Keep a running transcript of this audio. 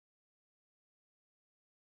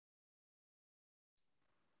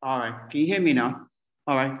All right. Can you hear me now?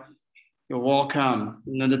 All right. You're welcome.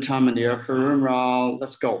 Another time in the upper room.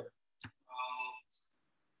 Let's go.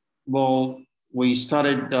 Well, we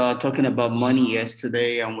started talking about money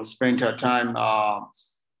yesterday, and we spent our time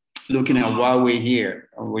looking at why we're here.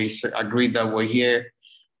 And we agreed that we're here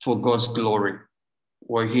for God's glory.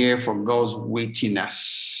 We're here for God's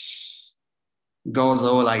weightiness. God's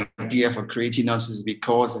whole idea for creating us is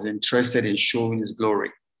because He's interested in showing His glory.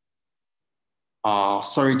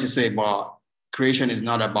 Sorry to say, but creation is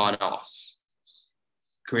not about us.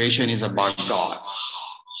 Creation is about God.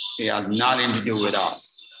 It has nothing to do with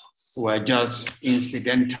us. We're just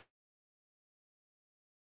incidental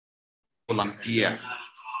idea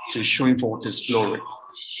to showing forth His glory.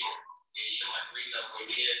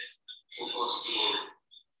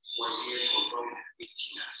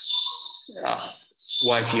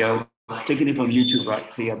 Why is he taking it from YouTube, right?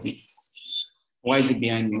 CLB. Why is it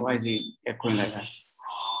behind me? Why is it echoing like that?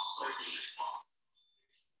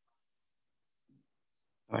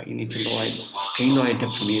 All right, you need to lower it. Can you lower it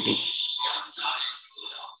up for me a bit?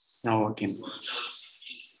 Not working.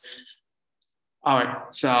 All right,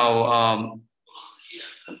 so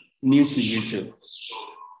new to YouTube.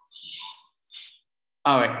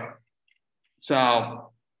 All right,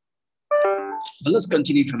 so but let's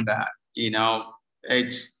continue from that. You know,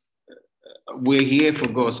 we're here for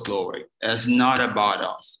God's glory. It's not about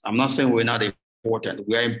us. I'm not saying we're not important.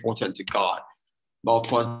 We are important to God. But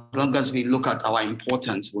for as long as we look at our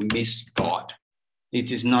importance, we miss God.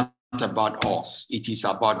 It is not about us. It is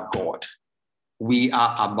about God. We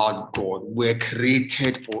are about God. We're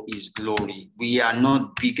created for His glory. We are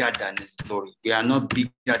not bigger than His glory. We are not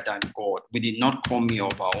bigger than God. We did not come here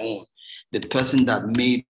of our own. The person that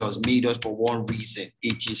made us for one reason.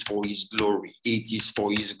 It is for His glory. It is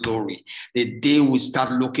for His glory. The day we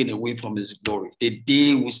start looking away from His glory, the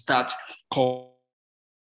day we start calling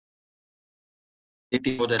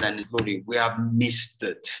anything other than His glory, we have missed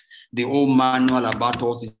it. The old manual about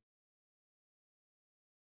us is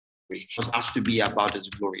it has to be about His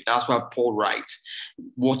glory. That's why Paul writes,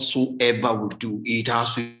 whatsoever we do, it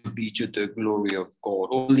has to be to the glory of God.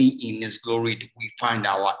 Only in His glory do we find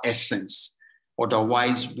our essence.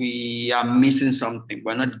 Otherwise, we are missing something.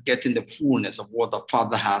 We're not getting the fullness of what the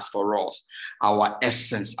Father has for us. Our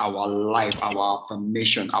essence, our life, our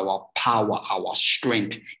affirmation, our power, our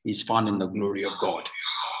strength is found in the glory of God.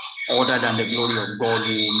 Other than the glory of God,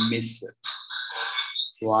 we will miss it.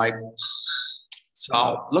 Right?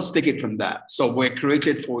 So let's take it from that. So we're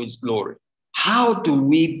created for His glory. How do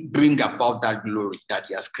we bring about that glory that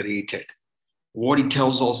He has created? What He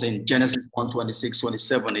tells us in Genesis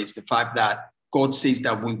 1:26-27 is the fact that God says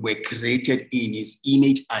that we were created in His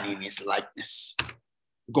image and in His likeness.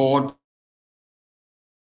 God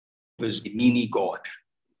is the mini God.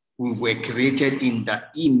 We were created in the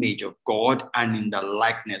image of God and in the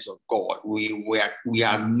likeness of God. We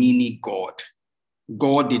are mini God.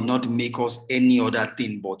 God did not make us any other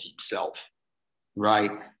thing but Himself,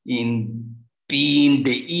 right? In being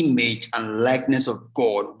the image and likeness of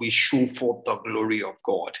God, we show forth the glory of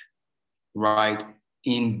God, right?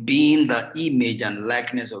 In being the image and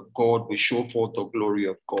likeness of God, we show forth the glory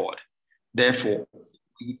of God. Therefore,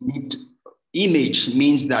 image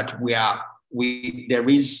means that there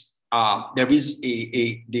is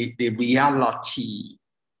the reality.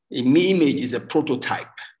 An image is a prototype.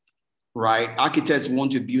 Right? Architects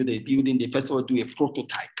want to build a building, they first of all do a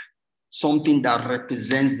prototype, something that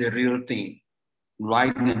represents the real thing,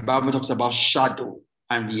 right? And the Bible talks about shadow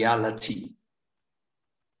and reality.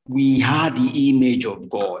 We are the image of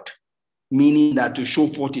God, meaning that to show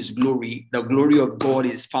forth His glory, the glory of God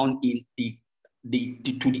is found in to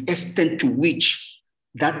the extent to which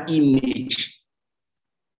that image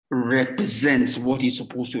represents what it's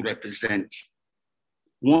supposed to represent.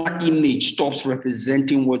 One image stops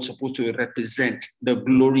representing what's supposed to represent, the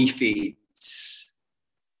glory fades.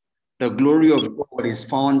 The glory of God is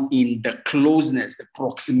found in the closeness, the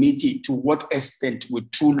proximity, to what extent we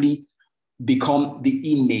truly become the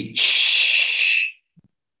image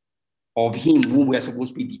of Him who we are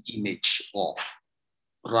supposed to be the image of,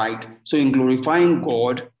 right? So in glorifying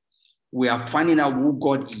God, we are finding out who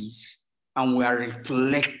God is, and we are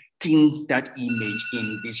reflecting that image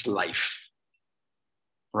in this life.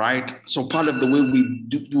 Right? So part of the way we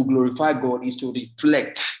do glorify God is to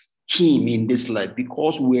reflect Him in this life,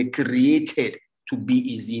 because we're created to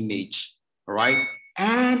be His image, right?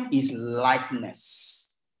 And His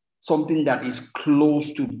likeness, something that is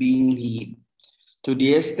close to being Him. To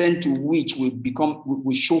the extent to which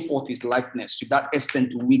we show forth His likeness, to that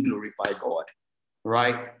extent we glorify God,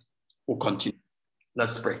 right? We'll continue.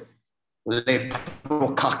 Let's pray.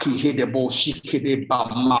 Brokaki hede bo shikede ba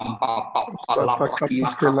mamba ba la braki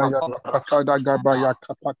Katada gabaya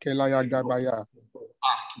kapakela ya gabaya.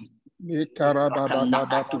 Nikara baba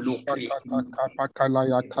baba shakata kapakala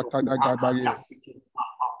ya katada gabaye.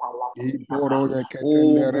 Iboro ya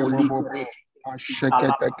ketendere bobo.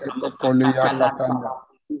 Ashekete kepokole ya katanda.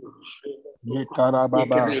 Nikara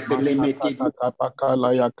baba mashakata kapakala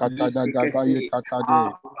ya katada gabaye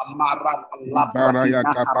katade. Ibara ya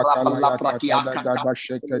kapakala ya katada gaba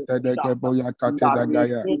shekete de gebo ya katada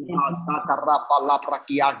gaya.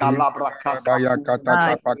 Baya kata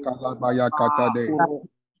kapakala baya katade.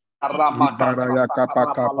 Ibaraya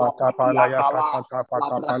kapaka pakapalaya kataka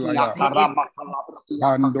pakapalaya.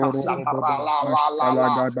 Bandoro bobo maskala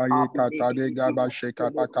gabaye katade gaba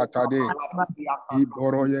shekata katade.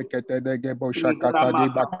 Iboroye ketede gebo shakatade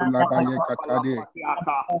bakula baye katade.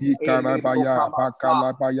 Ikarabaya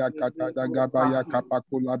bakala baya katada gabaya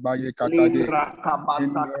kapakula baye katade.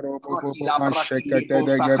 Indoro bobo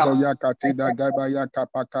masheketede gebo yakatida gabaya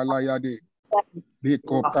kapakala yade.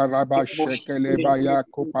 Biko karaba shekele baya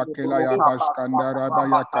kupakela ya baskandara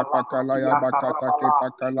baya kapakala ya bakata ke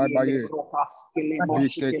pakala baye.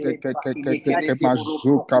 Bike ke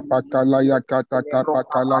mazuka pakala ya kata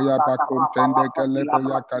kapakala ya bakuntende kelebo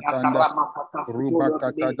ya katanda. Ruba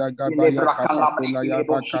katada gabaya kapakula ya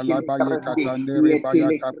bakala baye katandere baya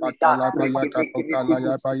kapakala baya kapakala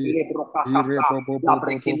ya baye. Ire bobo bobo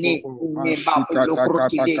bobo mashika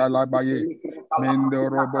kapakala baye.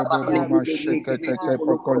 Mendoro bobo mashekete ke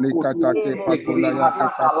pokolika take pakulaya ke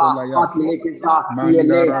pakulaya.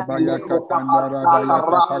 Mandara baya katandara baya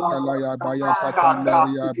kapakala baya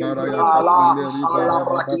katandaria baraya katanderi baba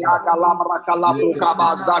baba.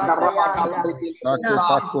 Sake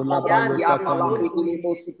pakula baya katande.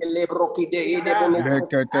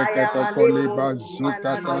 Lekete ke pokoli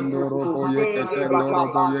bazuka tandoro boye ketendoro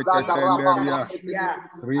boye ketenderia.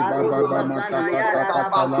 Riba baba makata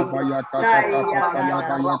kapakala baya kata kapakala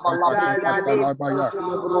baya kata kapakala baya.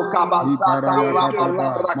 Ibaraya baba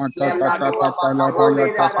makata kapakala baya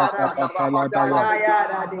kata kapakala baya.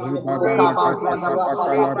 Riba baba makata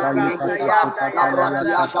kapakala baya kata kapakala ya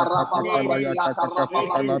kata kapakala ya kata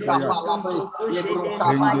kapakala baya.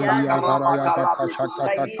 Bengeria baraya baba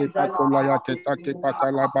shakata kapakula ya kata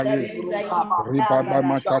kapakala baya. Riba baba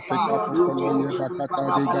makata kapakala ya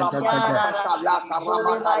bakata de gaga gaga.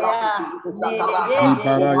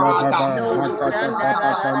 Ibaraya baba makata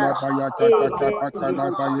kapakala baya kata kapakala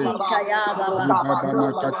baye. Ribaba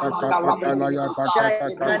makata kapakala ya bakata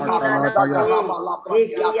kapakala baya.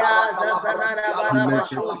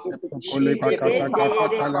 Ileke pokole bakata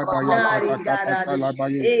kapakala baya kata kapakala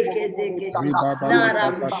baye. Ribaba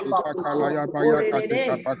makata kapakala ya baya kata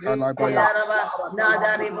kapakala baya.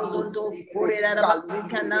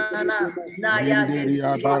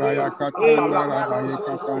 Bengeria baraya katanda rabaye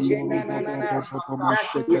katandoro bobo bobo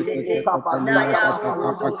mashekete pokole ya kata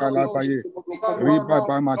kapakala baye.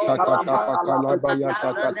 Ribaba makata kapakala baya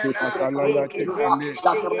kata kapakala ya ketande.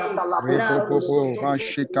 Rebo bobo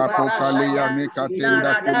mashika pokale ya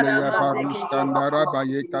nekatenda kule ya baruskanda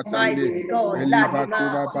rabaye katande. Eliba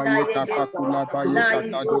kura baye kapakula baye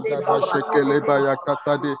katado gaba shekele baya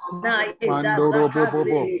katade. Mandoro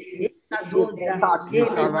bobo.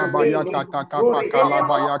 Ikarabaya kata kapakala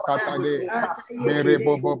baya katade. Mere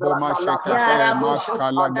bobo mashekete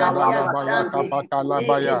maskala gabara baya kapakala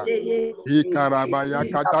baya. Ikarabaya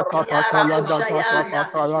kata kapakala gata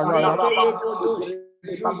kapakala gaya.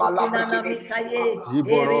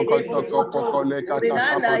 Iboro kotoko pokole kata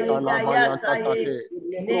kapakala baya katake.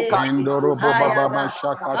 Mendoro baba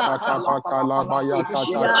mashakata kapakala baya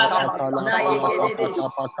kata kapakala baya kata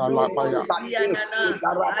kapakala baya.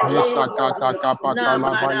 Misakata kapakala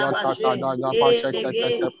baya kata daga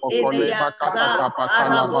pashekete pokole bakata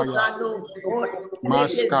kapakala baya.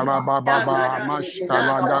 Maskara baba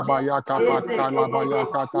mashkala gabaya kapakala baya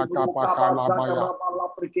kata kapakala baya.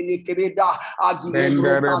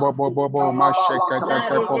 Bendere bobo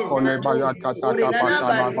mashekete pokole baya kata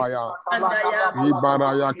kapakala baya.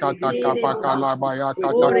 Ibaraya kata kapakala baya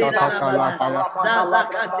kata kapakala baya.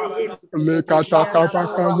 Le kata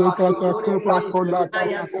kapakala kata kapakola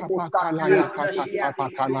kata kapakala ya kata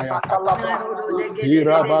kapakala ya kata.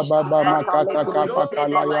 Hira baba makata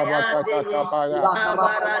kapakala ya bakata kapaya.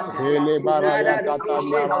 Hele baraya kata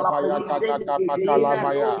narabaya kata kapakala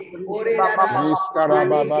baya. Miskara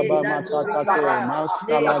baba makatake,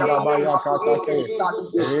 maskala gabaya katake,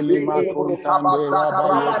 eli makuntande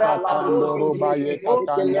rabaye katando rubaye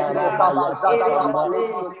katanda rabaya katanda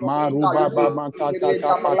maruba baba kata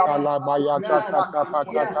kapakala baya kata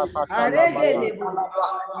kapakala baya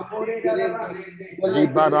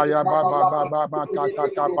Libaraya baba baba kata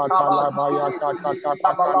kapakala baya kata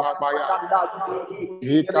kapakala baya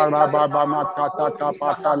Ikara baba makata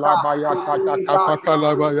kapakala baya kata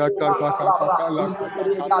kapakala baya kata kapakala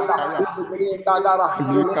baya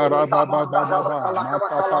Likara baba baba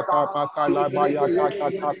makata kapakala baya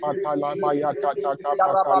kata kapakala baya kata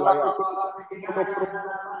kapakala ya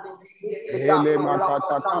Ele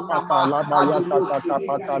makata kapakala baya kata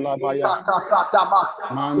kapakala baya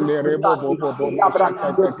Mandere bobo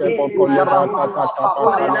mashakete pokole bakata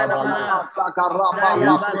kapakala baya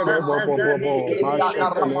Ikere bobo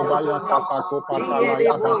mashekele baya kata kopakala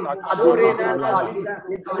ya bakata kapakala ba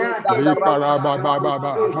Likara baba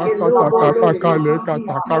makata kapakale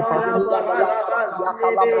kata kapakala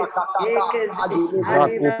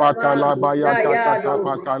Zakupakala baya kata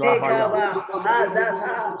kapakala baya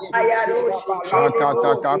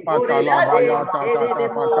Shakata kapakala baya kata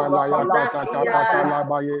kapakala ya kata kapakala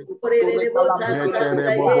baya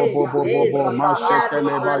Lekere bobo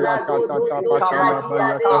mashekele baya kata kapakala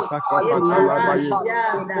baya kata kapakala baya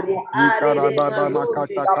Ikara baba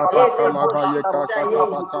makata kapakala baya kata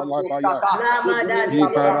kapakala baya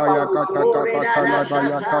Ibaraya kata kapakala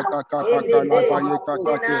baya kata kapakala baya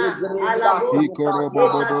kata ke Ikoro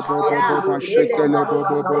bobo mashekele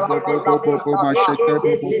bobo masheke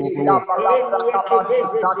bobo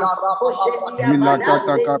Ila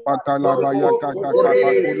kata kapakala baya kata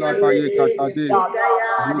kapakula baya kata de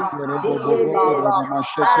Ikere bobo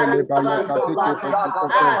mashekele baya kata ke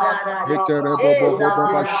poko Ikere bobo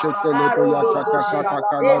mashekele boya kata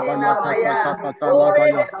kapakala baya kata kapakala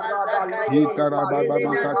baya Ikara baba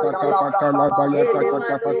makata kapakala baya kata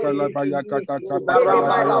kapakala baya kata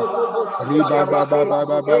kapakala baya Riba baba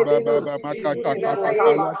makata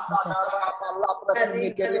kapakala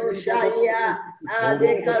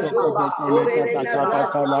Oro kotoko bokole kata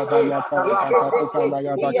kapakala baya kata kapakala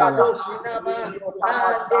ya bataya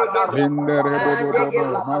Lindere bobo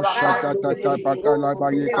mashakata kapakala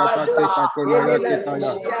baya kata ke pakola ya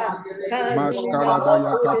ketaya Maskala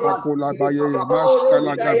baya kapakula baye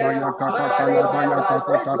maskala gabaya kapakala baya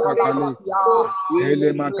kata kapakale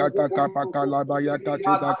Ele makata kapakala baya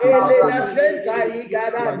kati baki pakula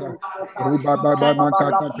baya Ruba baba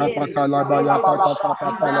makata kapakala baya kata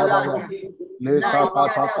kapakala baya Le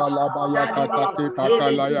kapakala baya kata ke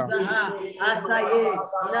pakalaya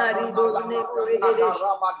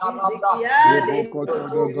Debo koto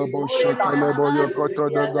do gobo shekele boyo koto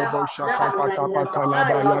do gobo shaka kapakala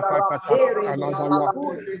baya kata kapakala baya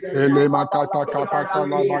Ele makata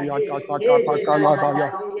kapakala baya kata kapakala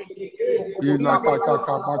baya Ila kata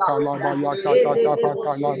kapakala baya kata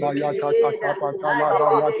kapakala baya kata kapakala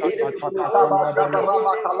baya kata kapakala baya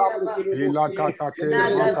Ila kata ke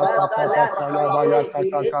makata kapakala baya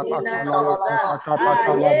kata kapakala ya kata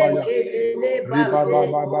kapakala baya Riba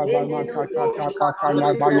baba makata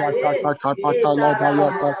kapakala baya kata kapakala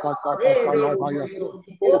baya kata kapakala baya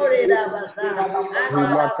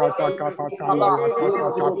Ila kata kapakala ya kata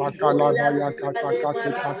kapakala baya kata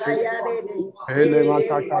kate Ele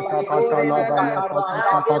makata kapakala baya kata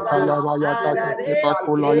kapakala baya kata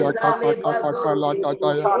kapakula ya kata kapakala kata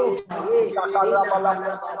ya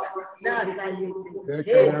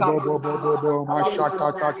Ekere bobo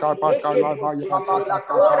mashakata kapakala baya kata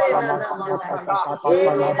kapakala baya kata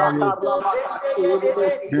kapakala baya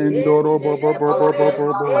Mindoro bobo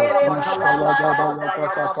mashkala gabaya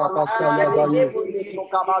kata kapakala baya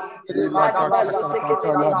Ila kata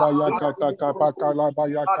kapakala baya kata kapakala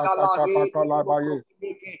baya kata kapakala baya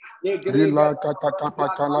Ila kata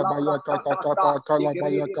kapakala baya kata kapakala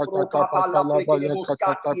baya kata kapakala baya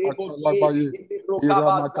kata kapakala baya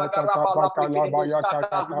Ira makata kapakala baya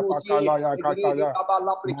kata kapakala ya kata ya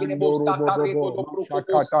Mandoro bobo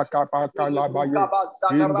mashakata kapakala baya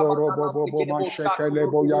Indoro bobo mashekele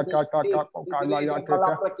boya kata kapakala ya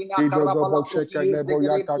kata Idogo bo shekele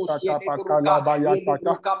boya kata kapakala baya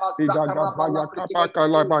kata Idaga baya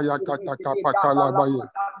kapakala baya kata kapakala baya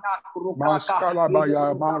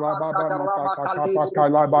Maskalabaya, Marababa Makata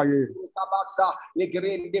Kapakalabaye.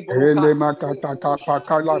 Ele Makata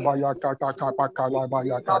Kapakalabaya Kata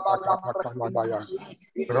Kapakalabaya Kata Kapakalabaya.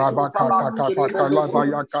 Rabakata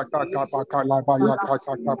Kapakalabaya Kata Kapakalabaya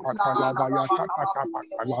Kata Kapakalabaya Kata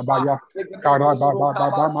Kapakalabaya. Karababa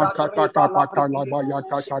Baba Makata Kapakalabaya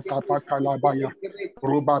Kata Kapakalabaya.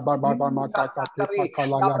 Ruba Baba Makata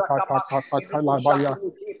Kapakalaya Kata Kapakalabaya.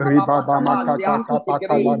 Ribaba makata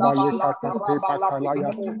kapakala baye kata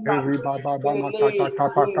kepakalaya. Ribaba makata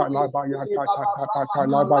kapakala baya kata kapa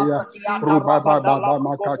kalabaya. Rubaba baba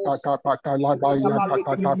makata kapa kalabaya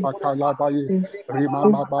kata kapa kalabaya. Rima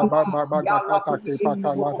baba baba kata kapa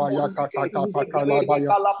kalabaya kata kapa kalabaya.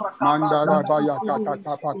 Mandara baya kata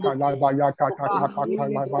kapa kalabaya kata kapa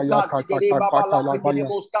kalabaya kata kapa kalabaya.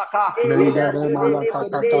 Mendere maya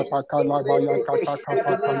kata kapa kalabaya kata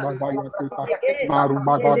kapa kalabaya kita. Maru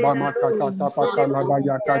baba baba kata kapa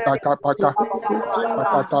kalabaya kata kapa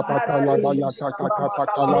kata kalabaya kata kapa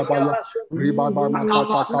kalabaya. Ribaba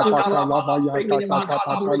makata kapa kalabaya kata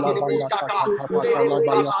kapa kalabaya kata kapa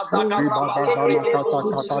kalabaya. Ribaba makata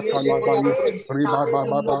kapa kalabaya. Ribaba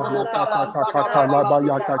baba makata kapa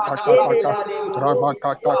kalabaya kata kapa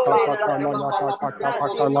rabakata kapa kalabaya kata kapa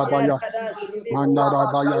kalabaya.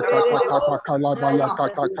 Mandarabaya kata kapa kalabaya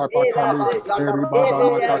kata kapa kali. Ribaba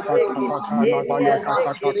makata kapa kalabaya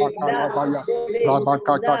kata kapa kalabaya.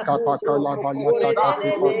 Rabakata kapa kalabaya kata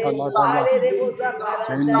kapa kalabaya.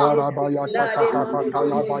 Mendarabaya kata kapa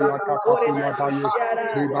kalabaya kapa kulabaya.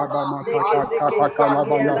 Ribaba makata kapa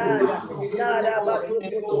kalabaya.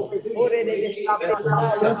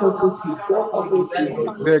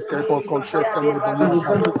 Beke poko shekele baya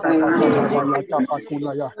kata kapa kalabaya kapa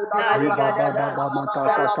kulaya. Ribaba baba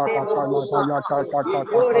makata kapa kalabaya kata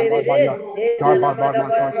kapa kalabaya. Rababa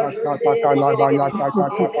makata kapa kalabaya kata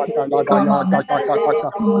kapa kalabaya kata kapa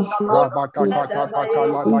rabakata kapa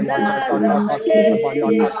kalabaya kata kapa kalabaya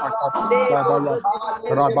kata kapa kalabaya.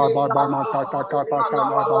 Rababa makata kapa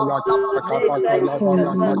kalabaya kata kapa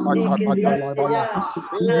kalabaya kata kapa kalabaya.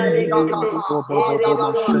 Bobo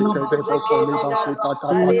masheke de boko liba kuta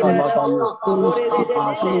kapa kalabaya.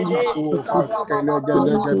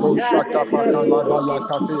 Haskelegele boshaka pakalabaya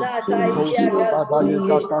kate. Boskabaye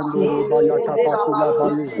katanduru baya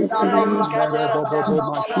kapakulabaye. Mere bobo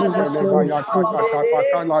mashekele baya kata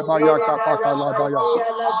kapakalabaya kapakalabaya.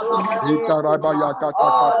 Ikarabaya kata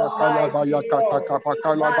kapakalabaya kata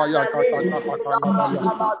kapakalabaya kata kapakalabaya.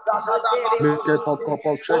 Meke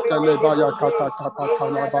poko shekele baya kata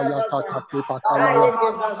kapakalabaya kata kipakalaya.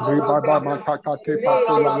 Ribaba makata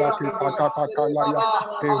kipakulaya kipakapakalaya.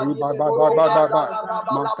 Ribaba baba baba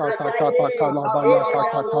makata kapakalabaya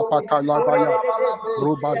kata kapakalabaya.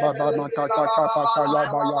 Rubaba makata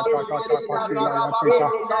kapakalabaya kata kapakilaya kita.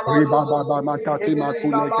 Ribaba makati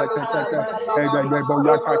makule kete kete. Edegebo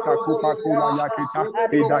yakata kupakula yakita.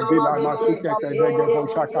 Idagila masukete degebo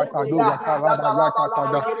shakata do yakaraba yakata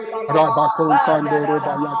da. Rabako sandoro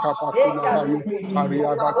baya kapakula bayu.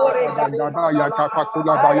 Ariaba kata dagaba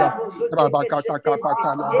yakapakula baya. Rabakata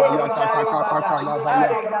kapakala baya kata kapakala baya.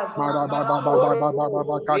 Marababa baba baba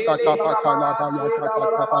baba kata kapakala baya kata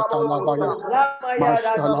kapakala baya.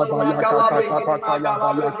 Maskalabaya kata kapa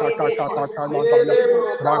kalabaya kata kapa kalabaya.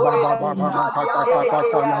 Raba baba mama kata kapa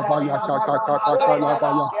kalabaya kata kapa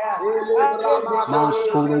kalabaya.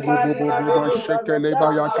 Maskuru bubu bubu mashekele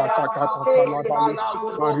baya kata kapa kalabaya.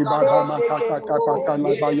 Mariba baba kata kapa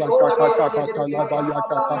kalabaya kata kapa kalabaya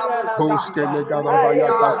kata. Boskele garabaya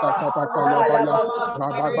kata kapa kalabaya.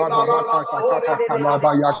 Raba baba kata kapa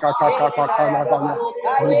kalabaya kata kapa kalabaya.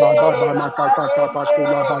 Riba baba makata kapa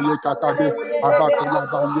kulabaya kata de. Abakula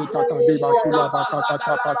baye kata de bakula bakata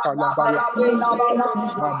kapa kalabaya.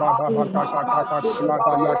 Rababa kata kapa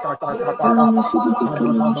kalabaya kata kapa kapa.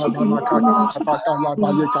 Rababa makata kapa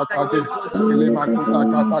kalabaya kata de. Ele makuta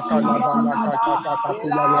kapa kalabaya kata kapa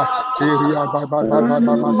kulaya. Eria baba baba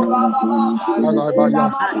makata kalabaya.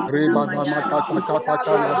 Rebaba makata kapa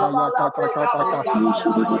kalabaya kata kapa kapa.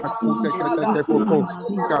 Akute kete kepoko.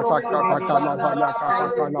 Kata kapa kalabaya kapa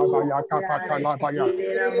kalabaya kapa kalabaya.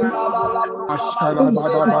 Ashkala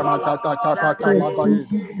baba baba kata kapa kalabaye.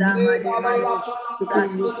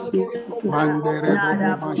 Mandere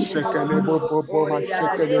bobo mashekele bobo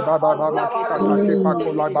mashekele baba baba kata kipa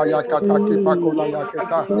kolabaya kata kipa kolaya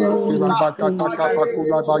keta. Iraba kata kapa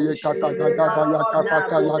kolabaye kata gagabaya kapa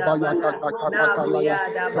kalabaya kata kapa kalaya.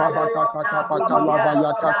 Raba kata kapa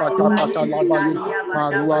kalabaya kata kapa kalabaye.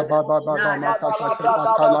 Marua baba baba makata kipa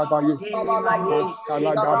kalabaye.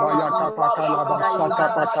 Maskala gabaya kapa kalabasa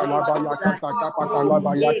kapa kalabaya kata kapa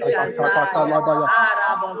kalabaya kata kapa kalabaya.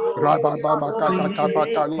 Rababa makata kapa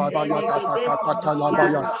kalabaya kata kapa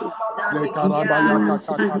kalabaya. Le karabaya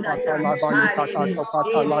kata kapa kalabaya kata kapa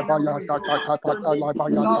kalabaya kata kapa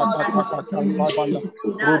kalabaya kata kapa kalabaya.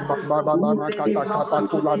 Ruba baba makata kapa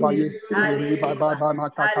kulabaya. Riba baba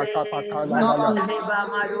makata kapa kalabaya.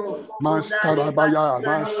 Maskarabaya,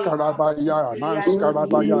 maskarabaya,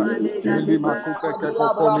 maskarabaya. Eli makute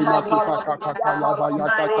kepoko lima kuta kapa kalabaya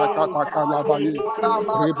kata kapa kalabaye.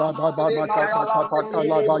 Riba baba makata kapa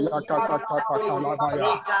pakalabaya kataka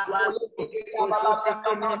pakalabaya.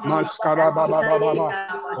 Maskara baba baba.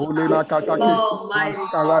 Ulima kataki.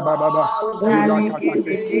 Maskara baba. Ila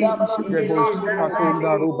kataki. Gebos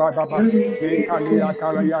katunda ruba baba. Mekalia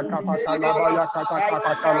kalaya kapakalabaya kataka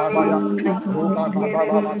pakalabaya. Ruba baba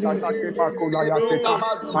baba kataki pakulaya kita.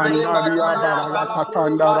 Mandaria baraya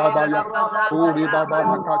katanda rabaya. Uri baba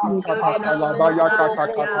makataka pakalabaya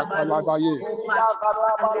kataka pakalabaye.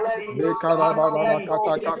 Bekara baba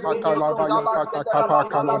kataka pakalabaya kataka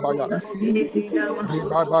pakalabaya.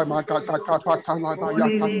 Ribaba makata kapa kalabaya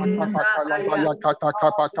kata kapa kalabaya kata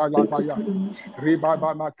kapa kalabaya.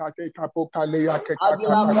 Ribaba makate kapu kalaya kata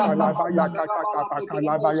kapa kalabaya kata kapa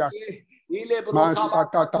kalabaya.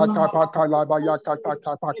 Masata kapa kalabaya kata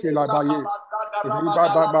kapa kalabaya.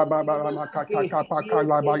 Ribaba baba makata kapa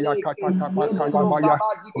kalabaya kata kapa kalabaya.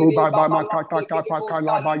 Ribaba makata kapa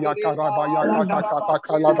kalabaya karabaya kata kapa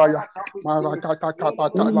kalabaya. Marakata kapa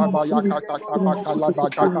kalabaya kata kapa kalabaya.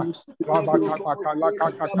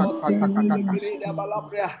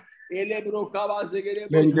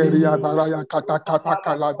 Lengeria baraya kata kapa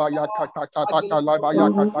kalabaya kata kapa kalabaya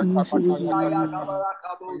kata kapa kalabaya.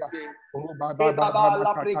 Oh baba baba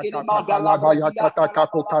kata kapa kalabaya kata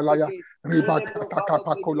kapa kalaya. Riba kata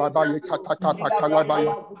kapa kalabaya kata kapa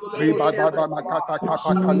kalabaya. Riba baba makata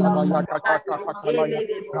kapa kalabaya kata kapa kalaya.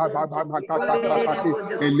 Baba baba kata kapa ki.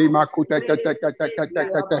 Elima kute kete kete kete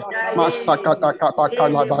kete. Masakata kapa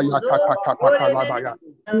kalabaya kata kapa kalabaya.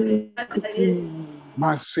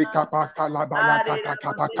 Masika pakalabaya kata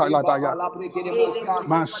kapa kalabaya.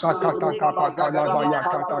 Masakata kapa kalabaya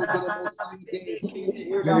kata kapa.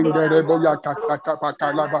 Lengerebo ya kata kapa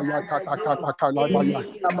kalabaya kata kapa kalabaya.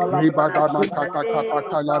 Ribaba makata kapa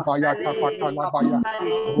kalabaya kapa kalabaya.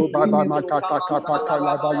 Rubaba makata kapa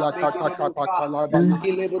kalabaya kata kapa kalabaya.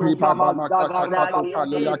 Ribaba makata kapa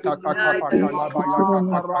kalaya kata kapa kalabaya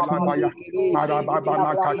kata kalabaya. Marababa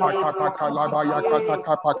makata kapa kalabaya kata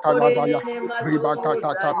kapa kalabaya. Riba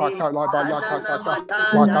kata kapa kalabaya kata kapa.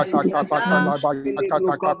 Wakata kapa kalabaya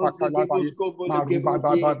kata kapa kalabaya. Maruba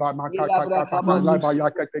baba makata kapa kalabaya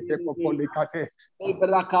kete pokolikate.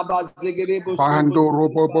 Bando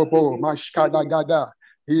robo bobo mashkada gada.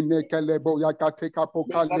 Inekelebo yakate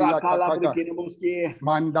kapokali yakataga.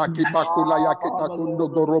 Manda kipakula yakita kundo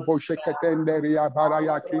gorobo sheketenderi ya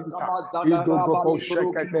baraya kinta. Ido gobo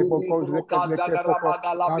shekete boko zekete poko.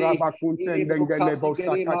 Baraba kuntendengelebo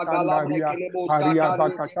sakatandaria. Aria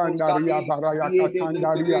bakatandaria baraya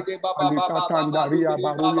katandaria. Alikatandaria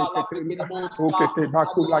baruye ketenda. Ukete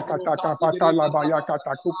bakula kataka patala baya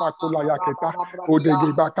katakupa kula yaketa.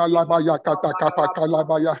 Udegi bakala baya kataka pakala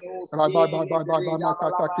baya. Rababa baba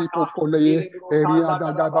makata kipo koleye. Eria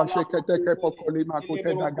dagaba shekete pokoli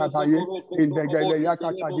makute dagabaye. Indegele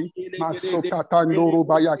yakatadi. Masoka tanduru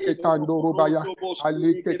baya ketanduru baya.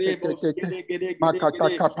 Ali kete kete. Makata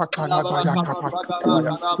kapakala baya kapakala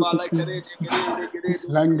ya.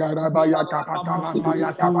 Langara baya kapakala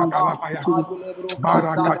baya kapakala baya.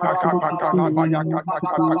 Barakata kapakala baya kata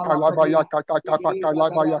kapakala baya kata kapakala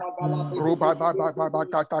baya. Ruba baba baba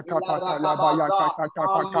kata kapakala baya kata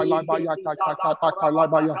kapakala baya kata kapakala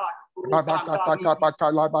baya. Rabakata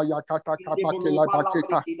kapakala baya kata kapakala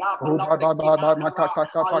bakita. Ruba baba baba kata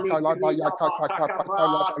kapakala baya kata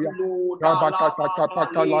kapakala baya. Rabakata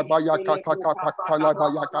kapakala baya kata kapakala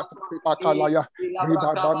baya kata kapakala ya.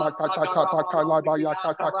 Riba baba kata kapakala baya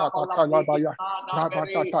kata kapakala baya.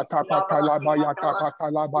 Rabakata kapakalabaya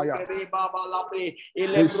kapakalabaya.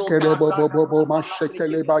 Iskele bobo bobo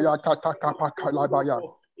mashekele baya kata kapakalabaya.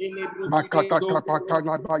 Makata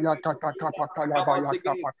kapakalabaya kata kapakalabaya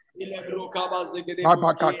kapa.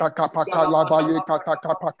 Rabakata kapakalabaya kata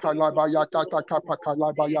kapakalabaya kata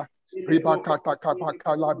kapakalabaya. Ribakata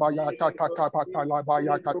kapakalabaya kata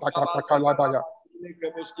kapakalabaya kata kapakalabaya.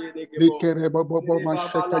 Likere bobo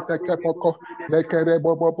mashekete kepoko. Lekere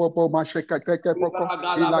bobo mashekete kepoko.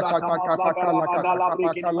 Ilakata kapakala kata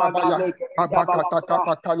kapakala baya. Abakata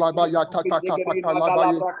kapakala baya kata kapakala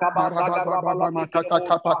baya. Marababa makata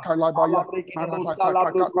kapakala baya. Marabata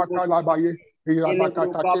kapakala baya.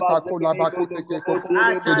 Irabakata kepakula bakute kepo.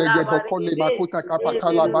 Kedege bokole makuta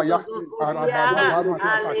kapakala baya. Arababa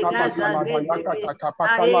makata kapakala baya kata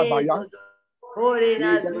kapakala baya.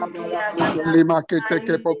 Lima kete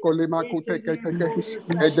ke poko lima kute kete ke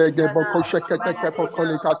edege boko shekete ke poko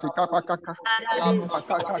likati kapa kaka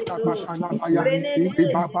sakata kapa kalabaya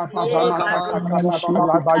riba baba makata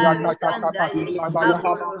kalabaya kata kapa kalabaya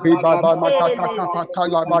riba baba makata kapa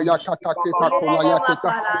kalabaya kata kepa kolaya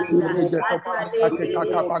kita edege poko likati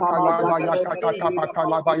kapa kalabaya kata kapa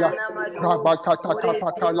kalabaya raba kata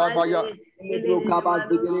kapa kalabaya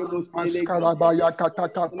Maskarabaya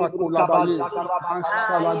kataka pakulabaye.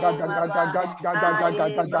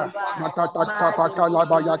 Maskalagagagagagagagagagagada. Makataka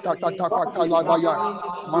pakalabaya kataka pakalabaya.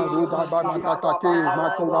 Maruba baba katake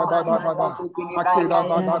makuraba baba. Akira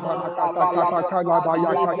baba makataka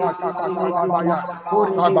pakalabaya kataka pakalabaya.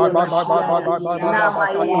 Baba baba baba baba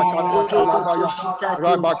kataka pakalabaya.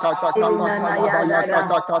 Rabakataka pakalabaya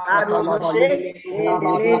kataka pakalabaye.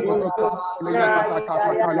 Kataka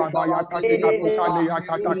pakalabaya kataka pukalaya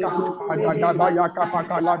kataka adagabaya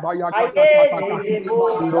kapakalabaya kataka paka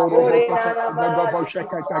mandoro bokoto gogo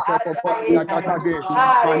shekete pokoya katade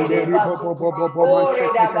manderi bobo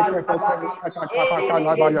mashekete pokoya kataka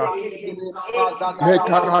pakalabaya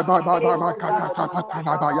mekarababa kataka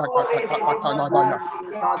pakalabaya kataka pakalabaya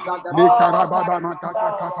mekarababa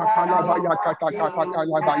kataka pakalabaya kataka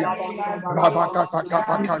pakalabaya rabakataka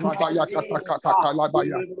pakalabaya kataka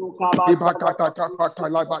pakalabaya Ibakataka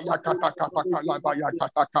pakalabaya kataka pakalabaya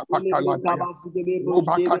kataka pakalabaya.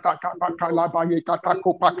 Rubakataka pakalabaya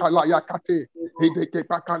katako pakalaya kate. Hideke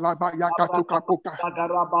pakalabaya katuka puka.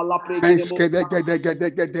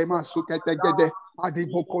 Eskegegegegegege masukegegege.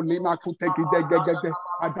 Adiboko lima kutegegegege.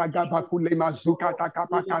 Adagaba kulema zukataka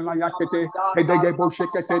pakalaya kete. Hedege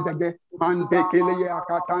boshekete dege. Mandekele ya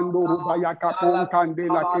katando rubaya kapon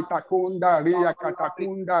kandela kitakunda ria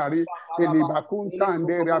katakunda ri.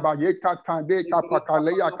 Elibakuntande rabaye katande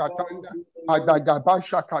kapakaleya katanda.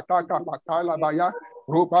 Adagabasha kataka pakalabaya.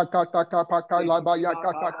 Rubakataka pakalabaya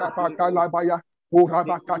kataka pakalabaya.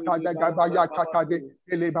 Urabakata de gabaya katade,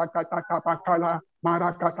 elebakata kapakala,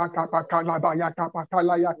 marakata kapakala baya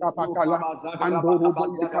kapakala ya kapakala, andorubo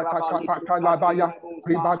yekata kapakala baya,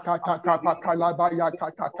 ribakata kapakala baya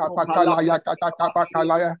kata kapakala ya kata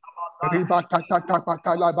kapakala ya, ribakata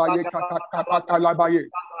kapakala baya kata kapakala baya.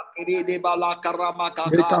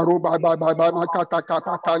 Mekaruba baba makata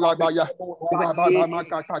kapakala baya, urababa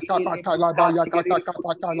makata kapakala baya kata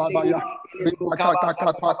kapakala baya, ribakata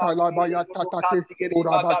kapakala baya katake.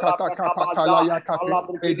 Urabakata kapakala yakate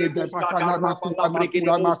edege bakala makura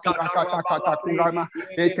kata kata kurama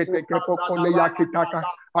ekete kepokole yakitaka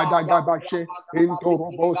adagabashe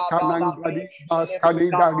intorobos kanangadi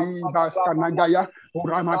bas kanangaya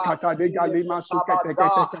urama kata de galima sukete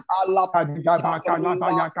kete adigabakala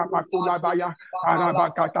baya kapakula baya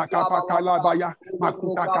arabakata kapakala baya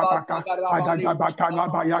makuta kapaka adagabakala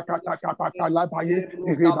baya kata kapakala baye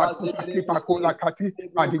iribakuta kipakula kati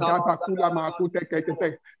adigabakula makute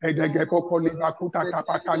kete edege pokoli bakuta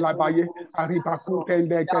kapakala baye aribakute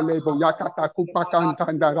ndekele boyakata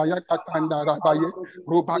kupakantandara yakatandara baye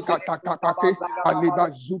rubakata kapake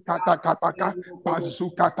alibazukata kapaka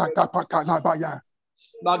bazukata kapakala baya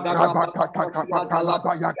Rabakata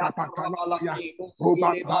kapakalabaya kapakalabaya.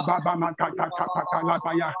 Baba makata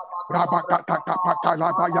kapakalabaya. Rabakata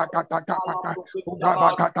kapakalabaya kata kapaka.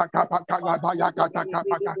 Rabakata kapakalabaya kata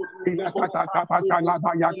kapaka. Ilakata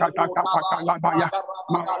kapakalabaya kata kapakalabaya.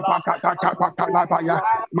 Marabakata kapakalabaya.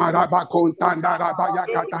 Marabakontandarabaya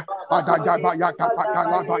kata. Adagabaya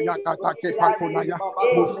kapakalabaya kata kepakulaya.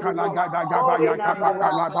 Muskalagabaya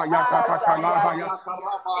kapakalabaya kapakalabaya.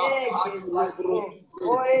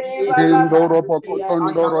 Indorobo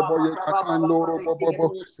kotondorobo yekatandorobo bobo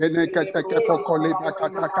eneketeke pokole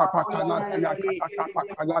bakataka pakalabaya kataka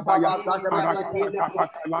pakalabaya marakataka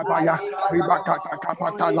pakalabaya ribakataka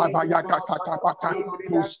pakalabaya kataka paka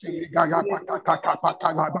muskiligaya pakataka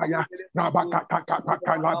pakalabaya rabakataka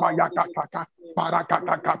pakalabaya kataka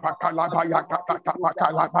parakataka pakalabaya kataka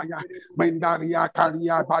pakalabaya mendaria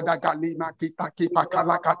karia badagalima kitaki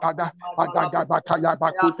pakalakatada adagabakaya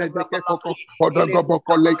bakute deke poko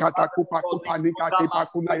Odogoboko lekata kupa kupa nikate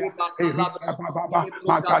pakunaya erika baba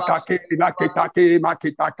makatake laketake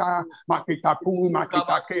makitaka makitaku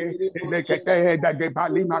makitake elekete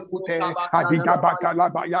dagebali makute adigabaka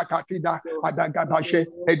labaya katida adagabashe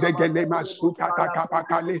edegele masukata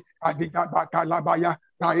kapakale adigabaka labaya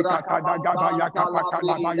Kaikatadagabaya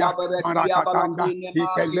kapakalabaya marakatanda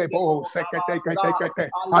ikelebo sekete kete kete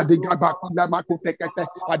adigabakula makutekete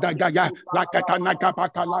adagaya lakatana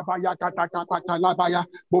kapakalabaya katakapakalabaya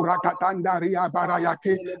burakatanda ria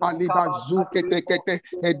barayake alibazu kete kete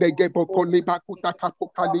edegebo kolibakuta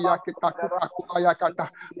kapukalia kitakupakulaya kata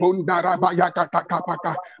bundarabaya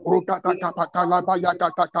katakapaka rukata kapakalabaya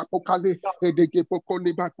katakapukali edegebo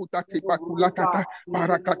kolibakuta kipakulakata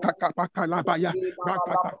barakata kapakalabaya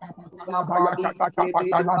Rakatakapakalabaya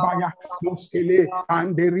katakapakalabaya muskele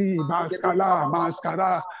anderi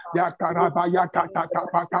maskara yakarabaya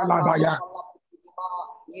katakapakalabaya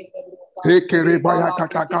ekerebaya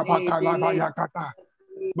katakapakalabaya kata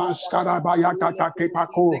Maskarabaya katake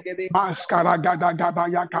pako. Maskaragada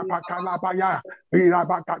gabaya kapakalabaya.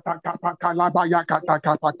 Irabakata kapakalabaya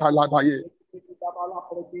katakapakalabaya.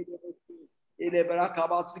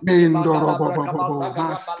 Mindoro bobo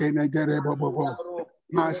maskenegere bobo.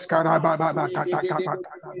 Maskarababa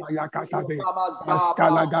katakapakalabaya katabe.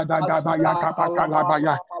 Maskalagada gabaya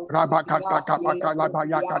kapakalabaya. Rabakata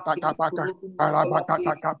kapakalabaya katakapaka.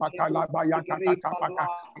 Arabakata kapakalabaya katakapaka.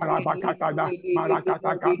 Arabakatada.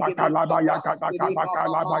 Marakata kapakalabaya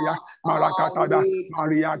katakapakalabaya. Marakatada.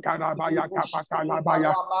 Maria karabaya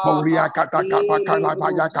kapakalabaya. Moria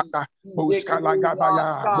katakapakalabaya kata.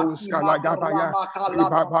 Buskalagabaya.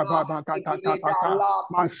 Ribababa katakapaka.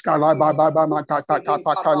 Maskalababa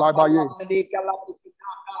makatakapakalabaya.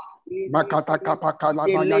 Makata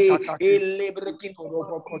kapakalabaya katake.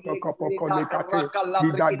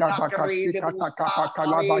 Idaga bakasi kata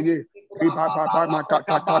kapakalabaye. Ribababa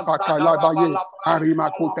makata kapakalabaye.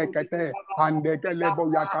 Arimakute kete. Andekelebo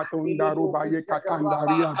yakatunda rubaye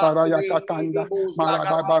katandaria baraya katanda.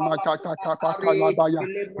 Marababa makata kapakalabaya.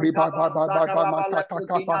 Ribababa makata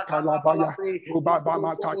kapakalabaya. Rubaba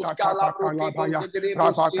makata kapakalabaya.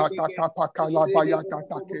 Rabakata kapakalabaya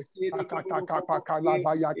katake. Akata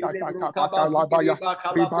kapakalabaya kata kapakalabaya.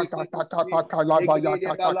 Ribakata kapakalabaya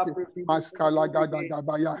katake. Maskalagabaya.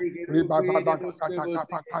 Ribababa kata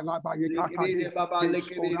kapakalabaya katake.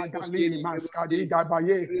 Meskoragali maskadi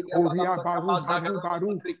gabaye. Oria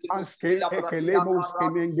baru. Aske ekelemos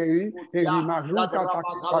kenengeri. Erimaruka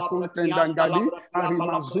takipakutendangadi.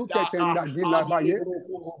 Arimazuke tendagilabaye.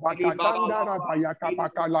 Bakatanda rabaya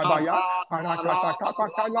kapakalabaya. Arakata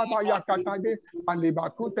kapakalabaya katade.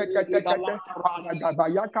 Alibakute kete.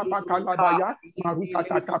 Alagabaya kapakalabaya.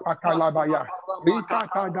 Marukata kapakalabaya.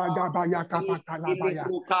 Rikata gagabaya kapakalabaya.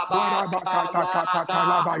 Marabakata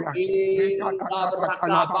kapakalabaya. Rikata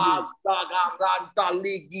kapakalabaya.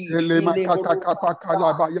 Elemakata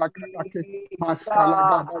kapakalabaya katake.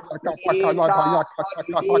 Maskalagabaya kapakalabaya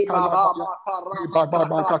katakapakalabaya.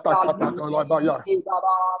 Ribababa kata kapakalabaya.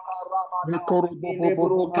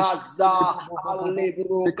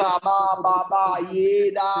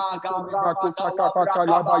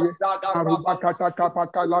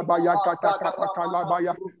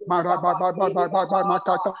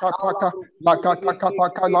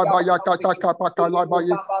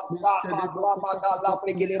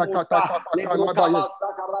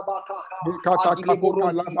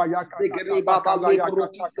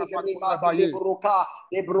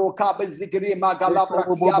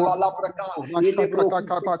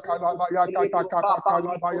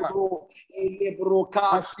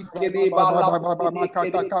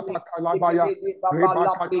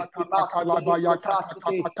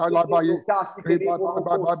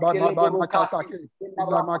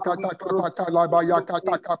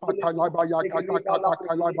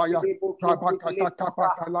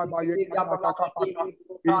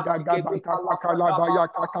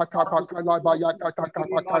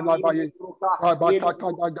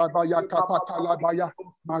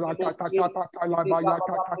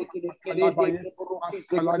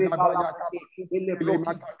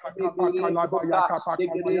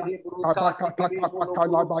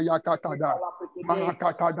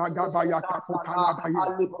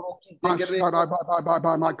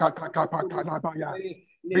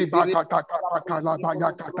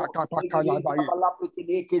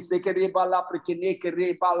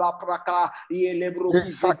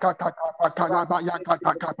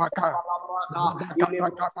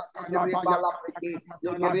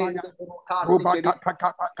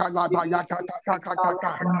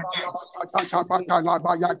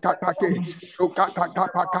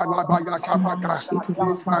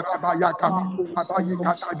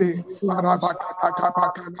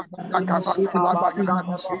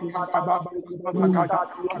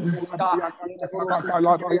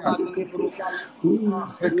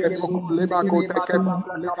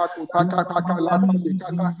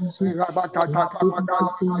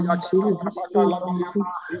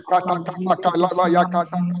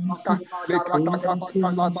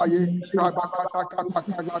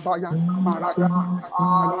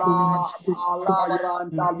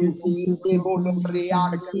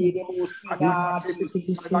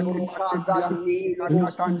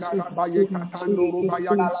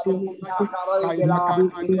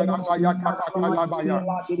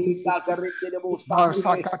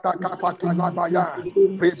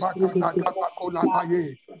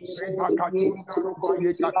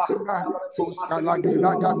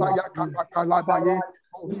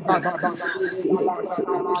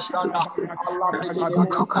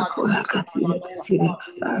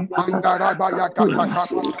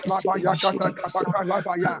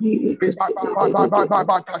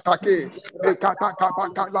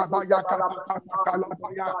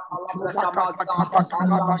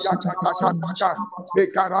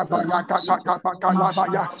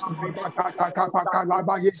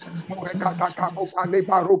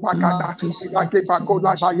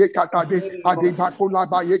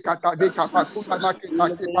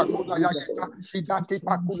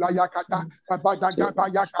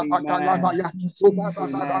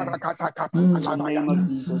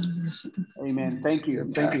 Amen. Thank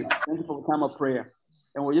you. Thank you. Thank you for the time of prayer.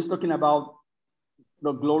 And we're just talking about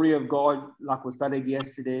the glory of God, like we started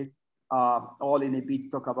yesterday. All in a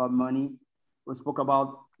bit, talk about money. We spoke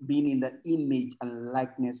about being in the image and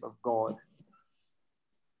likeness of God.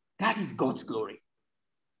 That is God's glory.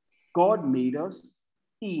 God made us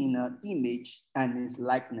in an image and his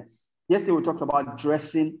likeness. Yesterday we talked about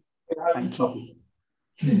dressing and keeping,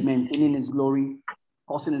 maintaining his glory,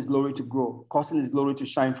 causing his glory to grow, causing his glory to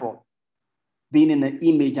shine forth. Being in the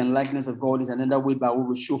image and likeness of God is another way by which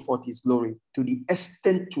we show forth his glory. To the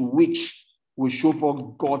extent to which we show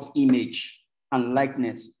forth God's image and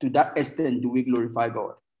likeness, to that extent do we glorify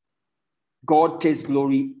God. God takes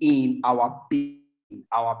glory in our being.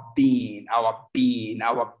 Our being.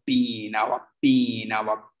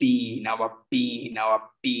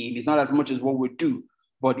 It's not as much as what we do,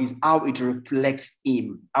 but it's how it reflects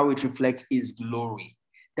him, how it reflects his glory.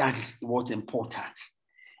 That is what's important.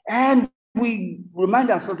 And we remind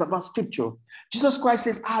ourselves about scripture. Jesus Christ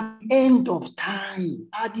says, at the end of time,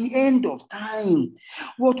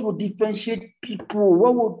 what will differentiate people?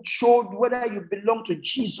 What will show whether you belong to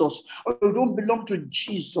Jesus or you don't belong to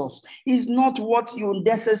Jesus is not what you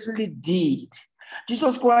necessarily did.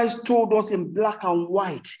 Jesus Christ told us in black and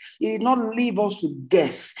white. He did not leave us to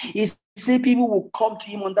guess. He said people will come to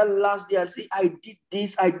him on that last day and say, I did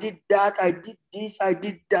this, I did that, I did this, I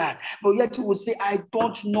did that. But yet he will say, I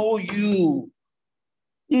don't know you.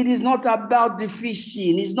 It is not about the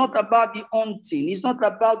fishing. It's not about the hunting. It's not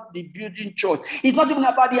about the building church. It's not even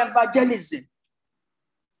about the evangelism.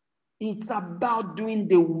 It's about doing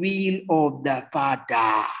the will of the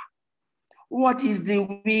Father. What is the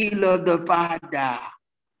will of the Father?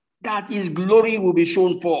 That his glory will be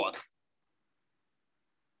shown forth.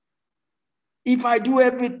 If I do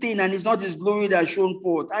everything and it's not his glory that is shown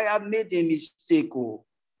forth, I have made a mistake. Oh.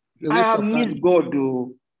 I have missed God.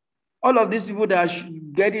 Oh. All of these people that are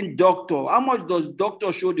getting doctor, how much does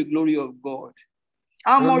doctor show the glory of God?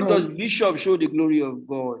 How much does bishop show the glory of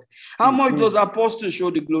God? How much does apostle show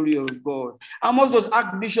the glory of God? How much does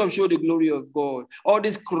archbishop show the glory of God? All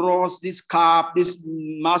this cross, this cap, this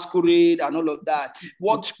masquerade and all of that.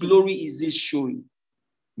 What glory is this showing?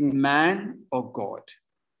 Man or God?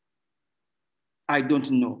 I don't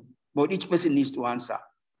know. But each person needs to answer.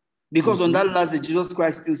 Because on that last day, Jesus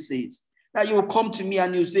Christ still says that you will come to me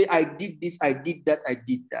and you say, I did this, I did that, I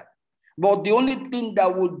did that. But the only thing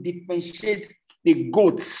that would differentiate the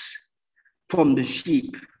goats from the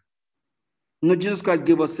sheep. You know, Jesus Christ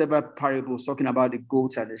gave us several parables talking about the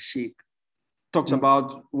goats and the sheep. Talks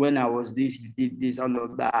about when I was this, you did this, all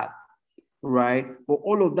of that, right? But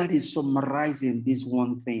all of that is summarizing this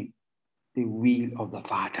one thing, the will of the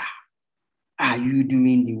Father. Are you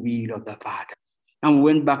doing the will of the Father? And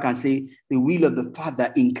we went back and say the will of the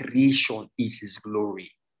Father in creation is his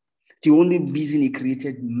glory. The only reason he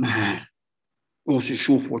created man was to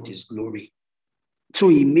show forth his glory. So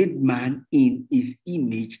he made man in his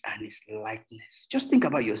image and his likeness. Just think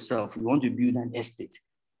about yourself. You want to build an estate.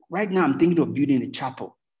 Right now, I'm thinking of building a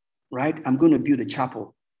chapel, right? I'm going to build a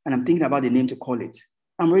chapel, and I'm thinking about the name to call it.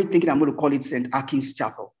 I'm already thinking I'm going to call it St. Akin's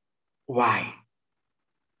Chapel. Why?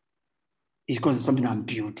 It's because it's something I'm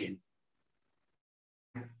building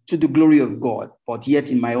to the glory of God, but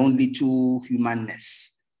yet in my own little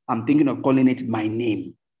humanness, I'm thinking of calling it my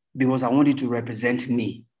name because I want it to represent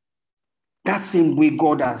me. That same way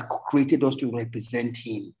God has created us to represent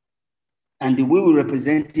him. And the way we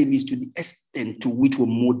represent him is to the extent to which we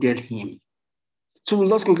model him. So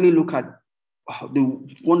let's quickly look at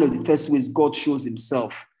one of the first ways God shows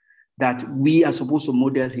himself that we are supposed to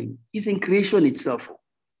model him. It's in creation itself.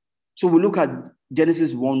 So we look at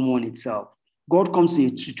Genesis 1:1 itself. God comes to a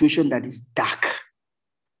situation that is dark,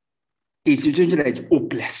 a situation that is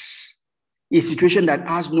hopeless, a situation that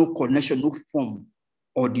has no connection, no form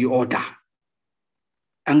or the order.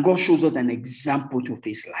 And God shows us an example to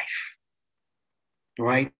face life,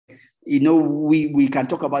 right? You know, we can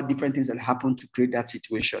talk about different things that happen to create that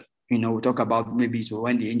situation. You know, we talk about maybe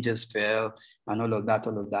when the angels fell and all of that.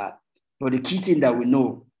 But the key thing that we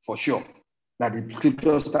know for sure that the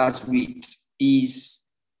scripture starts with is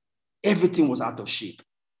everything was out of shape.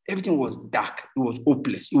 Everything was dark. It was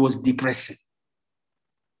hopeless. It was depressing.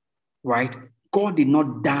 Right? God did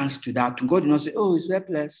not dance to that. God did not say, oh, it's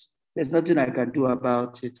helpless. There's nothing I can do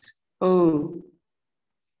about it. Oh,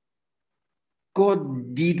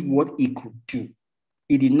 God did what he could do.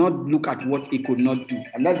 He did not look at what he could not do.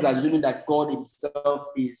 And that's assuming that God himself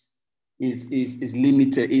is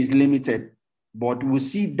limited. But we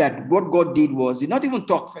see that what God did was he did not even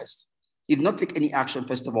talk first. He did not take any action,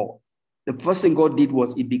 first of all. The first thing God did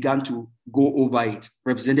was he began to go over it,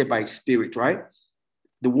 represented by his spirit, right?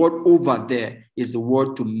 The word over there is the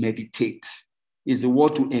word to meditate, is the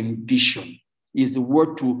word to envision, is the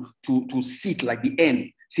word to sit like the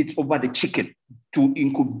hen sits over the chicken, to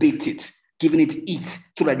incubate it, giving it eat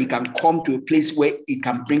so that it can come to a place where it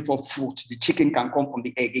can bring forth fruit. The chicken can come from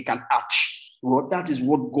the egg, it can hatch. Well, that is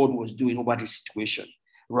what God was doing over the situation,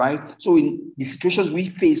 right? So in the situations we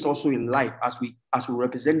face also in life, as we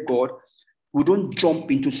represent God, we don't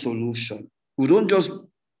jump into solution. We don't just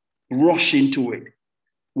rush into it.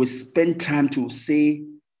 We spend time to say,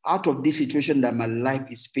 out of this situation that my life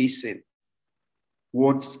is facing,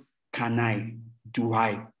 what do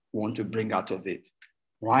I want to bring out of it?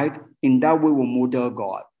 Right? In that way, we model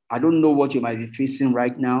God. I don't know what you might be facing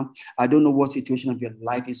right now. I don't know what situation of your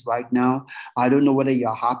life is right now. I don't know whether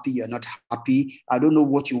you're happy, you're not happy. I don't know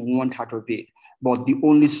what you want out of it. But the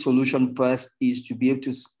only solution first is to be able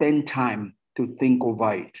to spend time to think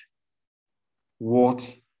over it.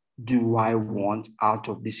 What do I want out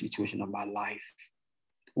of this situation of my life?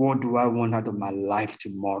 What do I want out of my life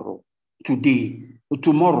tomorrow? Today,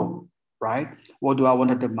 tomorrow, right? What do I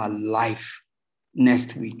want out of my life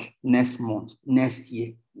next week, next month, next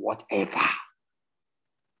year, whatever?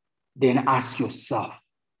 Then ask yourself,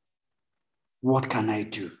 what can I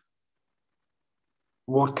do?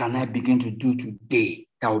 What can I begin to do today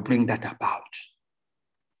that will bring that about?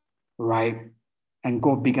 Right? And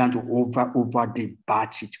God began to over the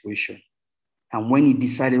bad situation. And when he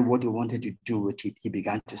decided what he wanted to do with it, he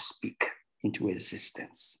began to speak into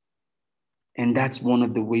existence. And that's one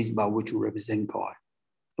of the ways by which we represent God.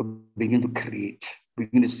 So begin to create,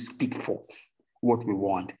 begin to speak forth what we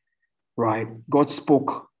want, right? God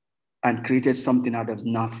spoke and created something out of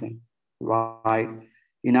nothing, right?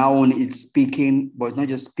 In our own, it's speaking, but it's not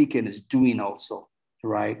just speaking, it's doing also,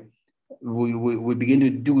 right? We begin to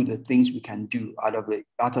do the things we can do out of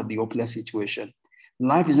the hopeless situation.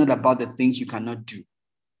 Life is not about the things you cannot do.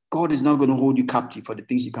 God is not going to hold you captive for the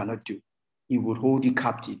things you cannot do. He will hold you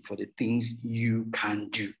captive for the things you can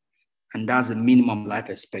do. And that's the minimum life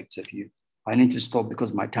expects of you. I need to stop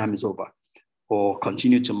because my time is over, or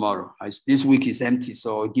continue tomorrow. This week is empty,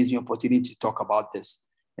 so it gives me an opportunity to talk about this.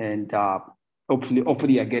 And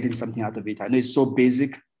hopefully you're getting something out of it. I know it's so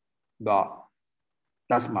basic, but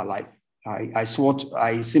that's my life. I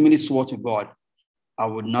seemingly swore to God I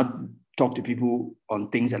would not talk to people on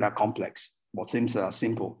things that are complex, but things that are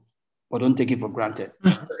simple. But don't take it for granted.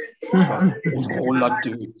 There's a whole lot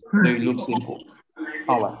to it. They look simple.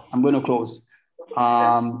 All right, I'm going to close.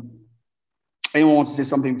 Anyone wants to say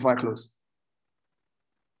something before I close?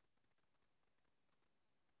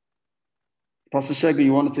 Pastor Shaggy,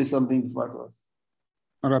 you want to say something before I close?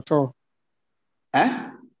 Not at all. Eh?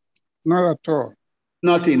 Not at all.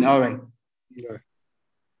 Nothing. All right.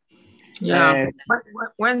 Yeah.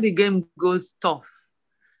 When the game goes tough,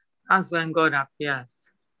 that's when God appears.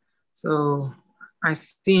 So I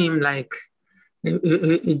see him like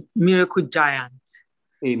a miracle giant.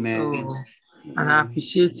 Amen. So, and I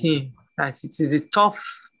appreciate him that it is a tough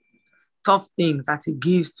things that he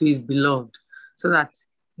gives to his beloved so that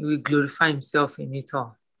he will glorify himself in it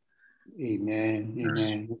all. Amen.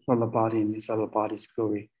 Amen. It's all about him. It's all about his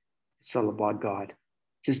glory. It's all about God.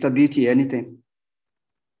 Sister Beauty, anything?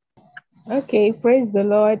 Okay, praise the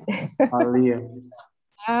Lord. Hallelujah.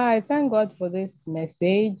 I thank God for this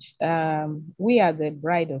message. We are the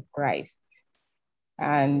bride of Christ,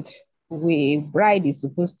 and bride is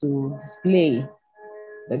supposed to display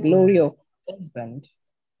the glory of husband.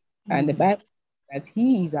 And the Bible says that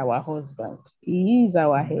he is our husband. He is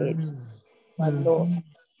our head. Lord.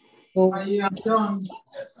 So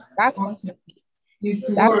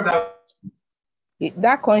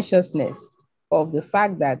that consciousness of the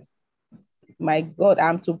fact that my God,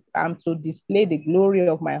 I'm to display the glory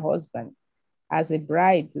of my husband as a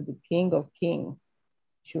bride to the King of Kings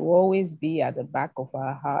should always be at the back of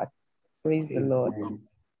our hearts. Praise the Lord.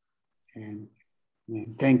 Amen.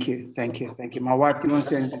 Thank you. My wife, you want to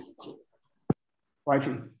say anything?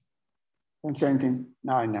 Wifey, want to say anything?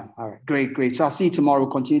 No. All right. Great. So I'll see you tomorrow.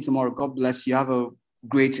 We'll continue tomorrow. God bless you. Have a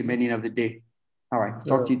great remaining of the day. All right.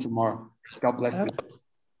 Talk to you tomorrow. God bless you.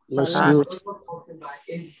 Bless you.